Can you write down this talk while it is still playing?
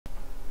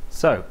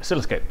So,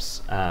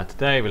 oscilloscopes.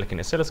 Today we're looking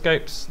at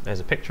oscilloscopes. There's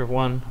a picture of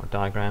one, or a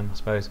diagram I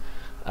suppose.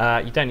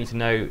 You don't need to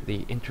know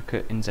the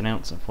intricate ins and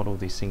outs of what all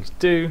these things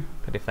do,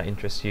 but if that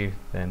interests you,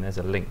 then there's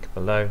a link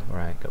below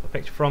where I got the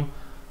picture from.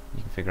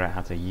 You can figure out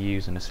how to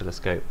use an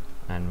oscilloscope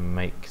and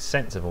make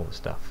sense of all the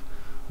stuff.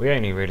 We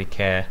only really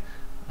care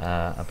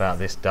about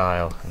this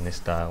dial and this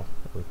dial.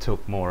 We'll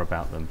talk more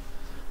about them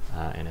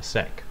in a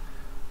sec.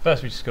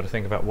 First, we just got to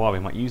think about why we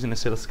might use an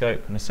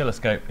oscilloscope. An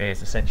oscilloscope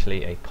is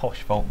essentially a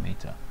posh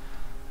voltmeter.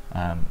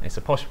 It's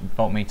a posh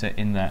voltmeter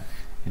in that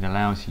it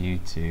allows you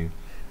to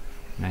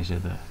measure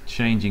the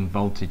changing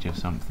voltage of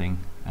something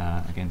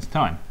against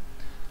time.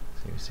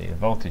 So you see the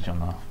voltage on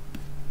the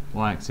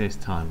y-axis,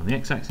 time on the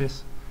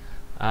x-axis,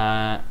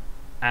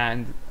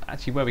 and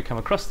actually where we come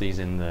across these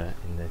in the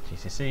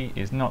GCSE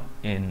is not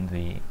in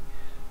the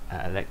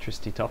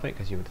electricity topic,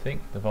 as you would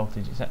think. The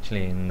voltage is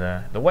actually in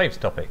the waves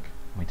topic.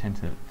 We tend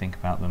to think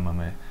about them when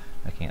we're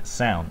looking at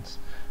sounds.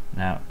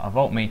 Now, a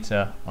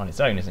voltmeter on its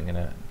own isn't going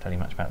to tell you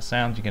much about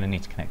sound. You're going to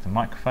need to connect a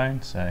microphone.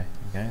 So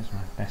here goes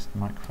my best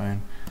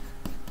microphone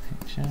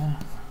picture. There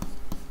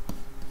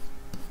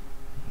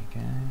you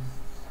go.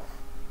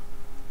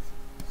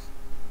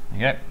 There you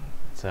go.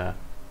 It's a,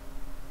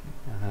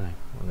 I don't know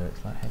what it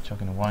looks like,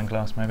 hedgehog in a wine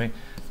glass maybe.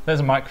 There's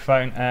a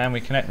microphone, and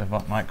we connect the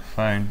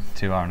microphone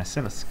to our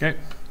oscilloscope.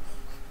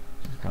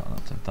 It's got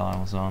lots of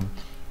dials on.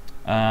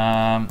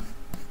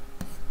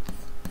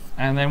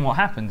 And then what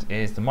happens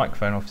is the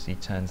microphone obviously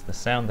turns the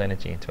sound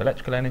energy into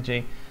electrical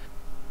energy.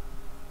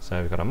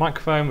 So we've got our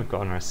microphone, we've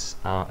got our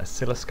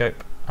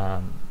oscilloscope,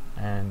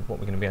 and what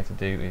we're going to be able to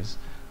do is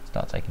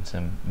start taking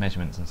some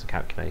measurements and some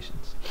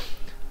calculations.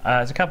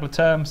 There's a couple of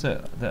terms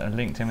that are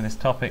linked in with this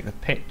topic. The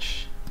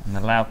pitch and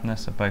the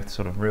loudness are both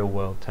sort of real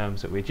world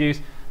terms that we'd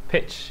use.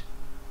 Pitch,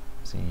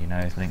 so you know,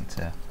 is linked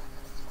to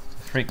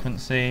the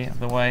frequency of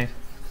the wave,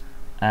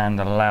 and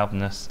the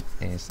loudness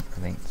is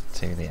linked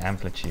to the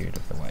amplitude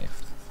of the wave.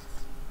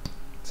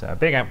 So a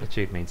big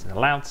amplitude means a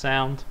loud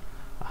sound,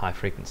 a high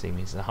frequency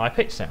means a high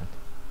pitch sound.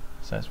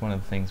 So it's one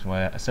of the things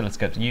where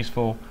oscilloscopes are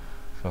useful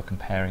for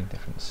comparing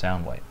different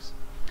sound waves.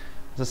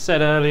 As I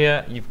said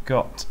earlier, you've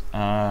got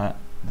the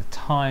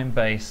time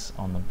base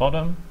on the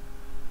bottom.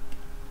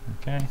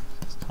 Okay, so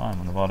it's time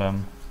on the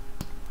bottom,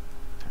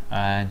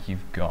 and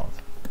you've got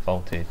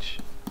voltage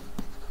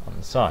on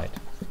the side.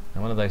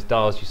 And one of those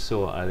dials you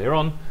saw earlier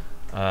on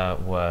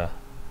were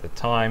the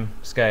time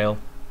scale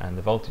and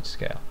the voltage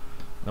scale.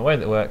 And the way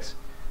that it works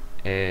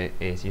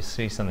is you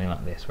see something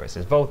like this where it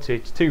says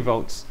voltage 2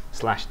 volts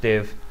slash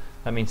div.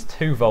 That means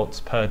 2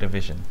 volts per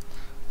division.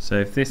 So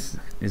if this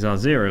is our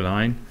zero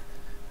line,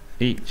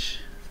 each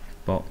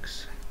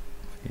box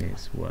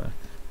is worth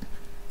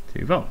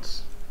 2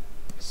 volts.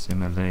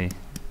 Similarly,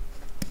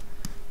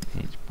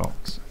 each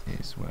box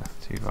is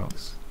worth 2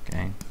 volts,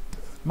 gain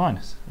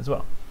minus as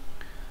well.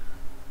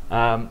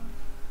 And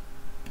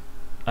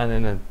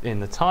then in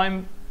the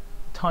time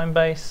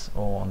base,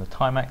 or on the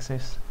time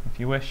axis if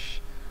you wish,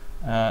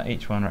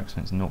 each one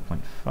represents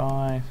 0.5.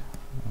 I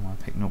want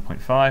to pick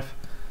 0.5.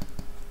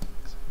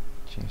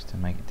 Choose to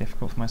make it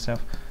difficult for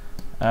myself.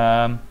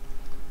 So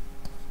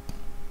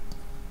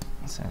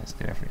let's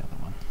do every other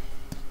one.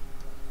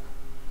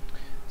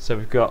 So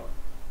we've got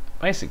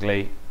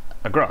basically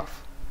a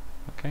graph.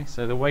 Okay,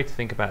 so the way to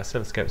think about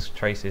oscilloscopes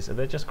traces are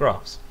they're just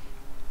graphs,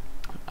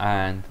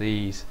 and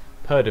these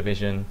per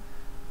division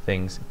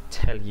things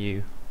tell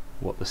you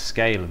what the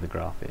scale of the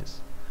graph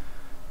is.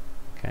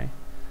 Okay,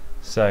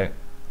 so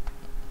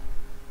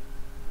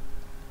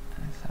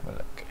let's have a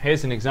look.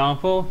 Here's an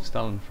example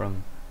stolen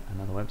from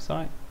another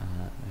website.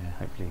 Yeah,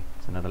 hopefully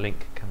there's another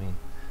link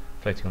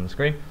floating on the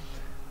screen.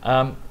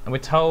 And we're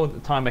told the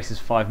time base is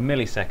 5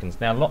 milliseconds.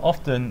 Now,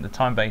 often the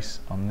time base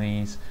on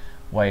these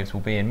waves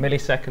will be in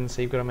milliseconds,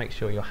 so you've got to make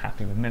sure you're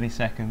happy with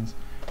milliseconds.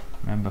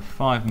 Remember,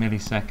 5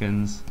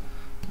 milliseconds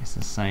is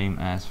the same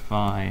as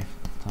 5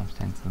 times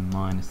 10 to the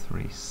minus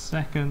 3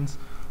 seconds,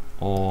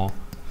 or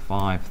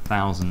 5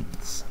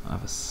 thousandths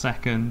of a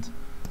second,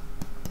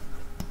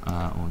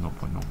 or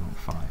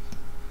 0.005.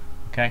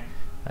 Okay,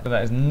 so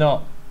that is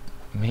not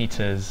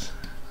meters,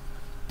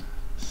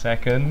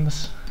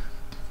 seconds.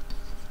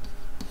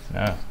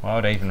 No, why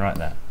would I even write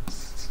that?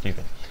 It's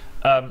stupid.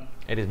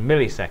 It is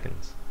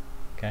milliseconds.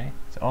 Okay,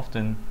 so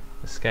often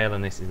the scale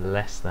on this is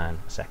less than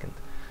a second.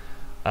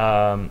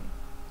 So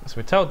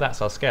we're told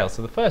that's our scale.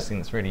 So the first thing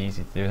that's really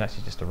easy to do is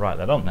actually just to write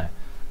that on there.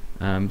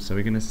 So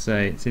we're going to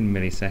say it's in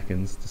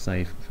milliseconds to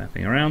save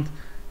faffing around.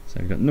 So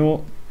we've got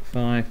 0,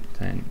 5,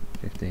 10,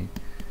 15,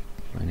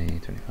 20,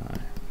 25,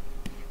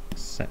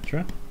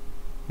 etc.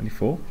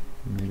 24,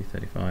 maybe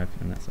 35,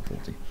 and that's a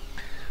 40.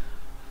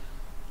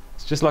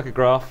 It's just like a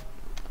graph.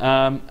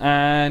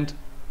 And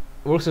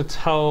we're also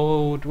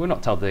told, we're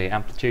not told the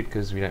amplitude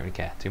because we don't really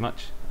care too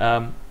much,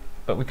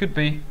 but we could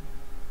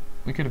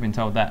have been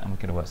told that, and we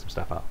could have worked some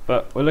stuff out.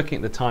 But we're looking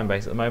at the time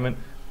base at the moment.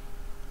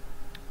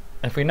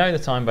 If we know the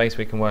time base,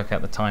 we can work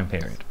out the time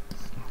period.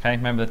 Okay,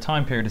 remember the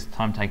time period is the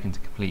time taken to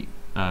complete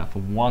for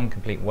one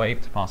complete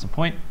wave to pass a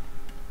point.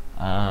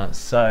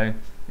 So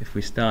if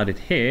we started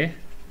here,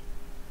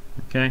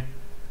 okay,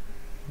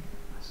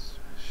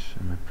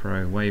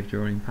 pro wave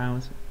drawing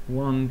powers.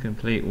 One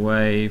complete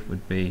wave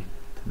would be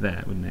to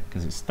there, wouldn't it?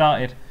 Because it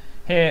started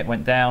here, it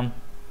went down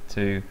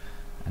to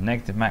a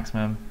negative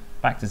maximum,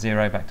 back to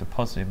 0, back to a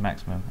positive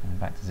maximum, and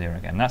back to 0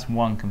 again. That's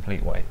one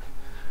complete wave.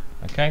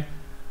 Okay.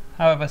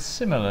 However,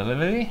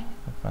 similarly,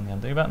 I'll find the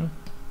undo button.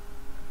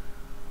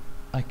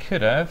 I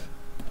could have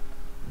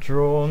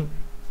drawn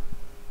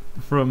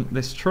from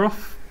this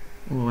trough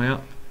all the way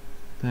up,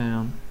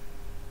 down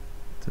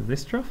to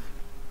this trough.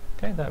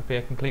 Okay, that would be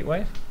a complete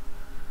wave.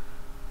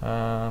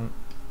 I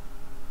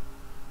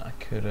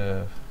could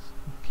have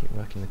keep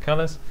working the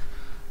colours.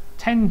 I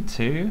tend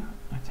to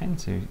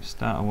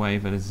start a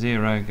wave at a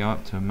 0, go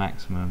up to a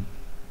maximum,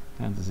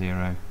 down to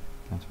 0,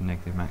 down to a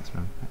negative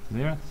maximum, back to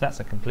 0. So that's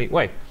a complete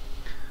wave.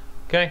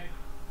 Okay,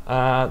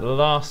 the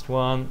last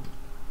one.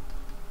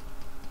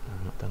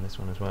 I've not done this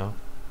one as well.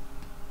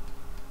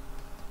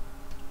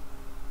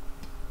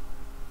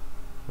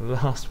 The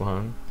last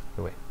one.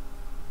 Oh wait.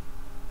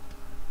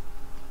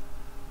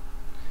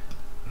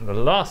 The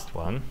last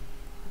one.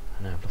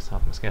 I know I've lost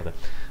half my scale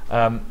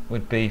there.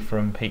 Would be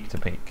from peak to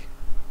peak.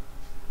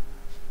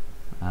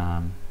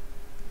 Get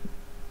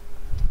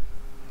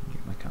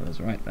my colours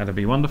right. That'd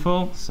be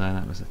wonderful. So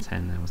that was a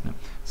 10 there, wasn't it?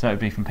 So it would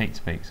be from peak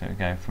to peak. So it would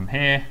go from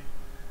here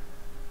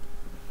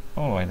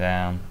all the way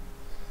down,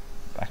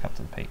 back up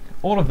to the peak.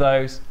 All of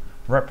those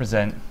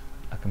represent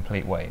a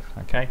complete wave.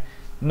 Okay.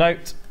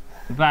 Note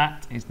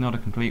that is not a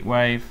complete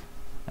wave.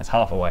 That's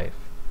half a wave.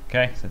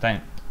 Okay. So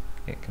don't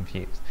get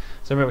confused.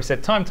 So remember we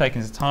said time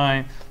taken is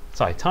time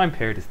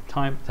period is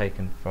time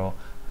taken for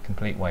a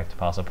complete wave to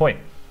pass a point.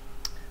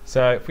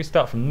 So if we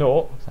start from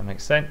 0, does that make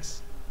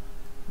sense?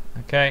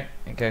 Okay,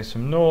 it goes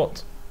from 0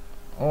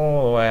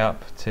 all the way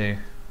up to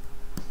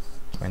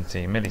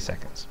 20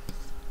 milliseconds.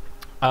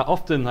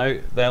 Often though,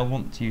 they'll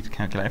want you to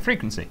calculate a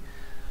frequency.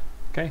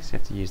 Okay, so you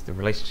have to use the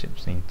relationship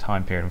between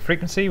time period and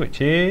frequency,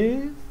 which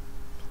is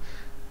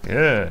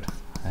good.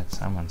 I had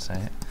someone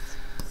say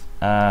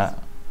it.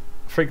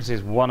 Frequency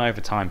is 1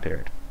 over time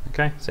period.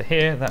 Okay, so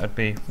here that would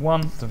be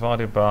 1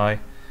 divided by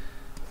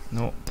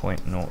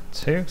 0.02,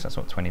 because that's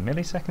what 20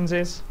 milliseconds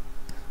is,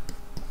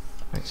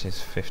 which is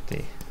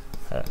 50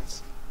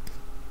 hertz.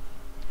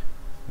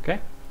 Okay.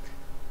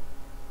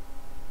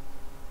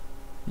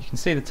 You can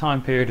see the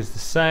time period is the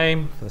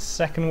same for the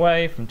second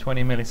wave, from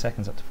 20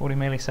 milliseconds up to 40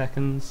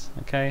 milliseconds.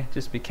 Okay,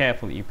 just be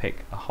careful that you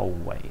pick a whole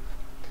wave.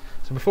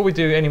 So before we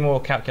do any more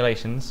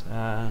calculations,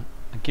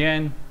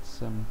 again,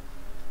 some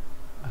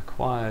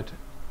acquired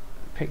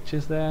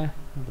pictures there.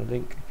 There's a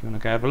link if you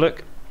want to go have a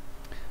look.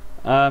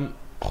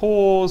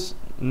 Pause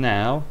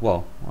now,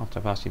 well, after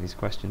I've asked you these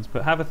questions,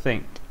 but have a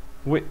think.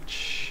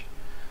 Which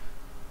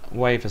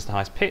wave has the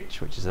highest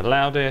pitch, which is the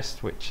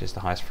loudest, which is the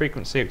highest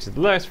frequency, which is the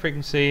lowest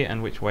frequency,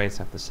 and which waves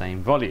have the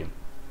same volume?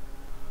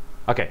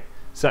 Okay,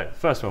 so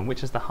first one,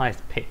 which is the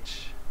highest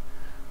pitch?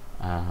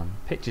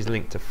 Pitch is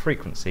linked to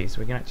frequency, so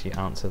we can actually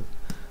answer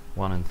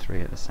 1 and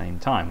 3 at the same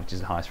time. Which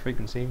is the highest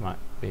frequency? Might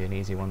be an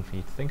easy one for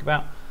you to think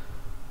about.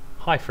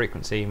 High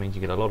frequency means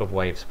you get a lot of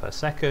waves per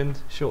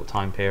second, short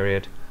time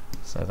period,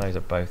 so those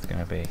are both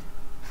going to be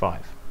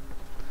 5.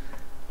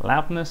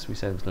 Loudness, we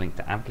said, was linked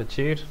to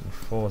amplitude, and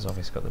 4's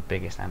obviously got the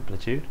biggest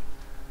amplitude.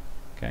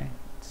 Okay,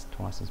 it's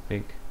twice as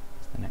big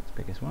as the next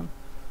biggest one.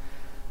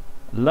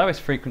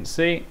 Lowest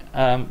frequency,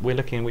 we're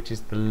looking at which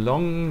is the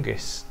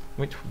longest,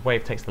 which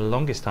wave takes the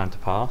longest time to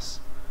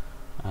pass.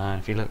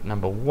 If you look at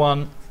number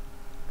 1,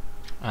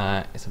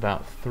 it's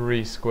about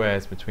 3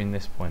 squares between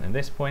this point and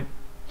this point.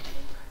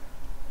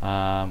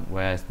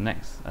 Whereas the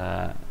next,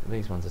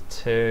 these ones are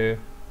 2,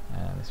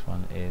 this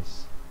one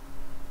is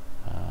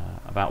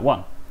about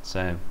 1.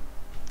 So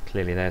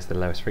clearly there's the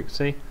lowest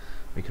frequency.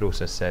 We could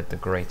also said the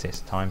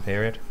greatest time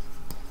period,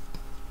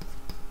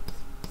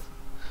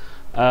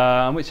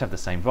 which have the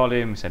same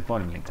volume. We said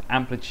volume linked to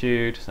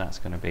amplitude, so that's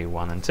going to be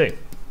 1 and 2.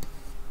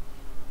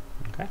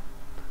 Okay.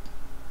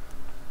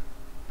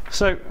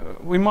 So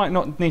we might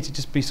not need to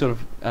just be sort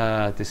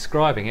of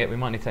describing it, we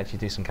might need to actually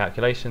do some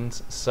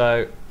calculations.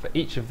 So for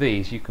each of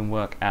these you can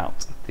work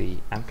out the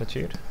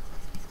amplitude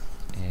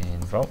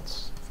in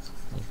volts,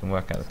 you can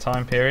work out the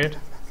time period,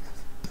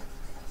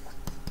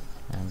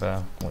 and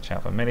watch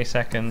out for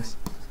milliseconds,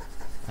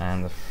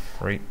 and the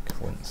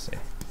frequency,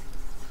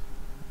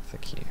 the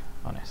Q,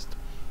 honest.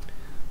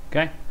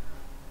 Okay,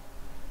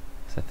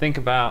 so think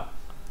about,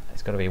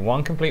 it's got to be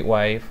one complete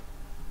wave.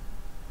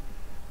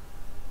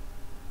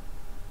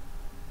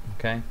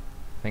 Okay,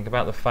 think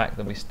about the fact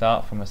that we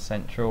start from a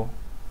central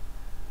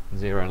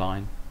 0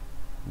 line.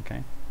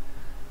 Okay,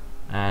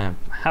 and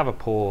have a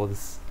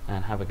pause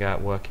and have a go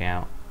at working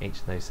out each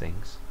of those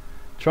things.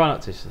 Try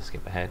not to just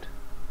skip ahead.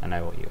 I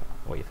know what you're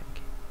thinking.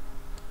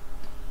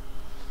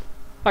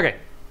 Okay,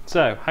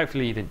 so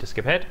hopefully you didn't just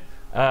skip ahead.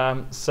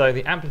 So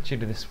the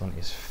amplitude of this one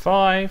is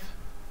 5.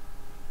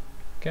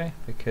 Okay,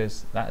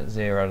 because that's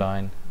 0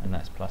 line, and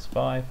that's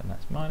 +5, and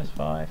that's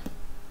 -5.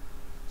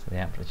 So the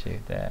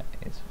amplitude there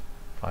is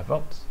 5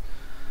 volts.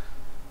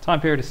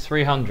 Time period is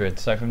 300.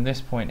 So from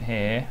this point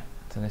here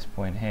to this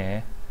point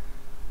here,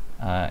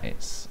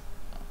 it's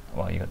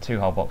well, you've got 2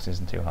 whole boxes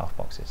and 2 half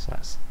boxes, so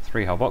that's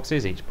 3 whole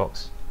boxes, each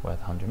box worth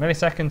 100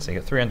 milliseconds, so you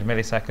get 300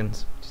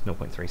 milliseconds, which is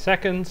 0.3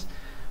 seconds.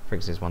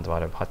 Frequency is 1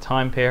 divided by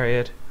time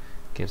period,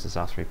 gives us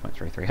our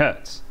 3.33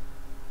 hertz.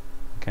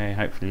 Okay,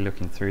 hopefully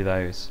looking through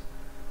those,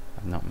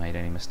 I've not made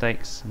any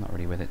mistakes. I'm not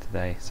really with it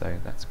today, so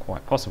that's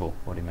quite possible.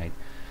 I've already made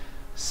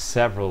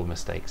several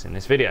mistakes in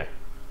this video,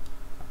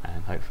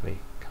 and hopefully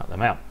cut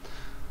them out.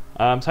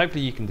 So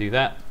hopefully you can do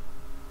that.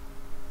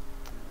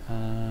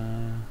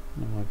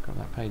 I've got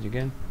that page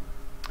again.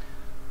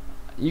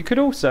 You could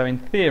also, in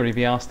theory,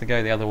 be asked to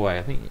go the other way.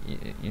 I think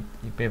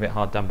you'd be a bit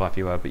hard done by if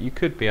you were, but you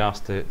could be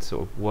asked to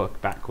sort of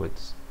work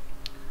backwards.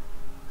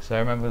 So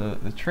remember,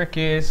 the trick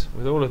is,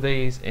 with all of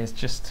these, is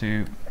just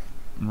to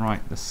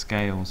write the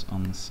scales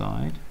on the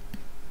side.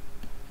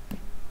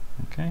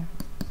 Okay.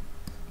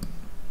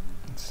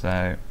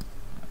 So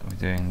we're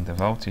doing the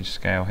voltage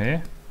scale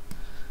here.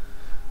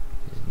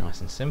 It's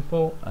nice and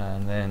simple,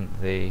 and then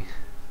the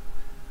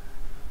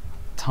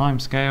time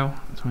scale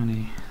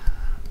 20.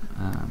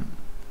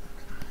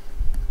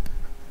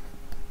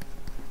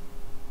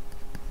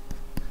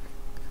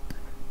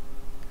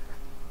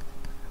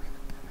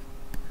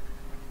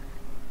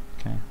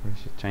 Okay, we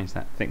should change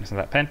that thickness of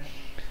that pen.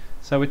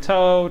 So we're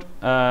told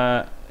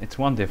it's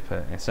 1 div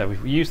per. So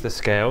we've used the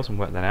scales and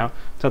worked that out.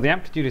 So the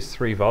amplitude is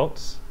 3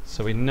 volts.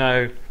 So we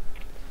know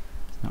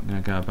it's not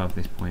going to go above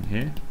this point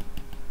here,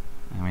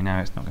 and we know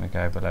it's not going to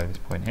go below this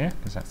point here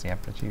because that's the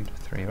amplitude of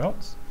 3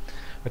 volts.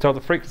 We're told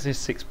the frequency is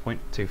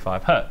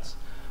 6.25 hertz.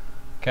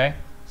 Okay,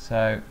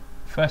 so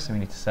first thing we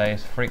need to say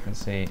is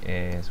frequency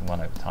is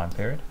 1 over time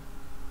period.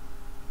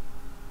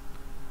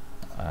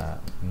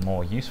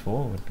 More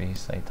useful would be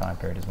say time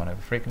period is 1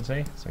 over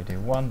frequency. So we do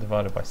 1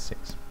 divided by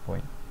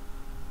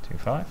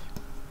 6.25,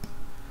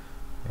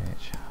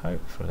 which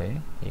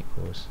hopefully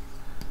equals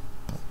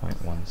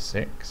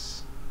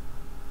 0.16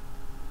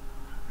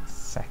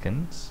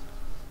 seconds.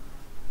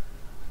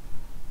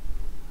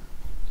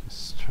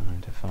 Just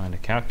trying to find a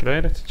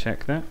calculator to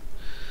check that.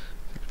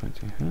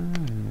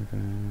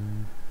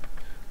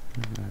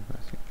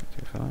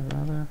 6.25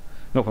 rather.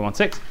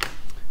 0.16.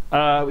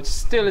 Which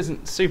still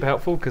isn't super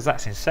helpful because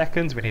that's in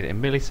seconds. We need it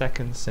in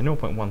milliseconds. So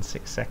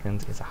 0.16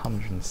 seconds is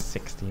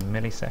 160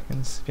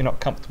 milliseconds. If you're not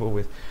comfortable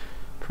with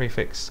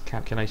prefix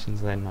calculations,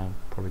 then I'll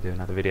probably do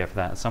another video for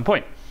that at some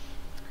point.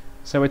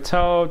 So we're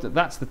told that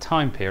that's the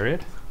time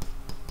period.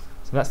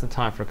 So that's the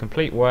time for a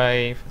complete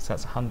wave. So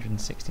that's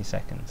 160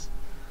 seconds.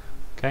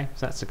 Okay,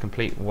 so that's a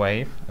complete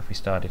wave. If we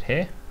started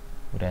here,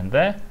 would end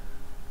there.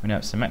 We know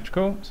it's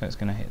symmetrical, so it's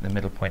going to hit the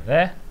middle point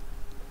there.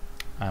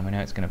 And we know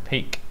it's going to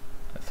peak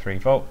at 3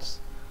 volts,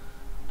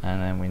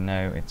 and then we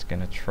know it's going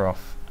to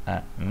trough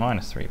at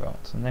 -3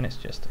 volts, and then it's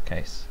just a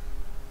case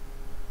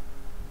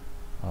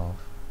of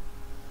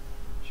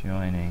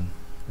joining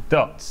the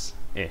dots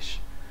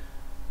ish.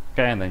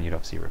 Okay, and then you'd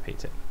obviously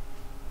repeat it.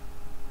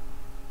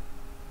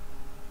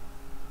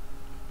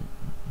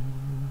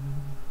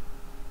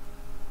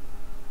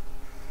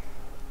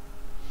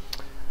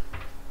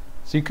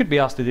 So you could be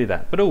asked to do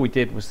that, but all we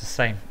did was the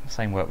same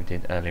work we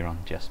did earlier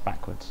on, just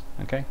backwards.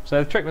 Okay,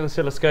 so the trick with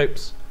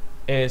oscilloscopes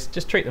is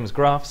just treat them as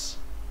graphs.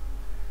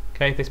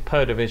 Okay, this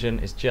per division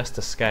is just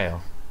a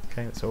scale.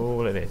 Okay, that's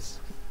all it is.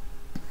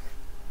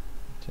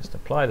 Just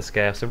apply the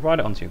scale, so write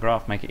it onto your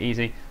graph, make it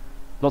easy.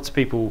 Lots of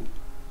people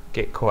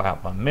get caught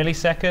out by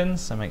milliseconds,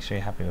 so make sure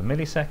you're happy with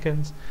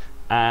milliseconds.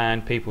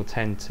 And people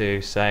tend to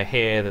say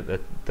here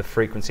that the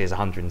frequency is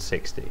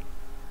 160.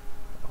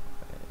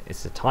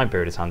 It's the time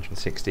period is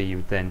 160, you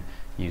would then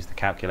use the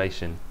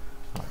calculation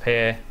up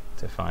here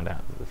to find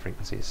out that the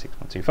frequency is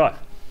 6.25.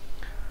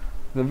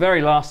 The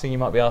very last thing you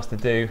might be asked to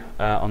do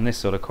on this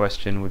sort of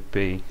question would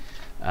be,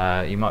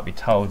 you might be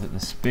told that the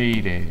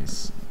speed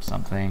is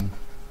something,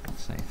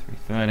 let's say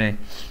 330,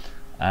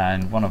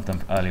 and one of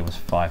them earlier was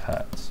 5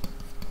 hertz.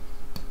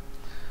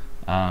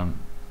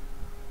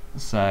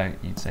 So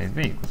you'd say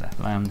V equals F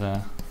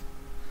lambda,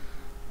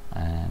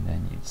 and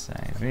then you'd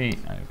say V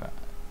over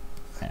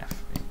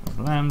F equals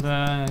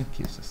lambda,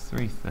 gives us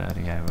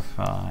 330 over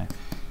 5,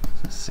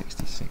 so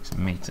 66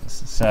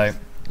 meters. So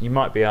you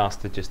might be asked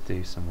to just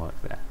do some work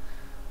there.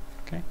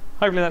 Okay,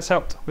 hopefully that's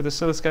helped with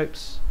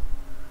oscilloscopes.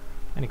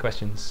 Any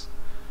questions?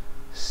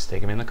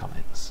 Stick them in the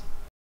comments.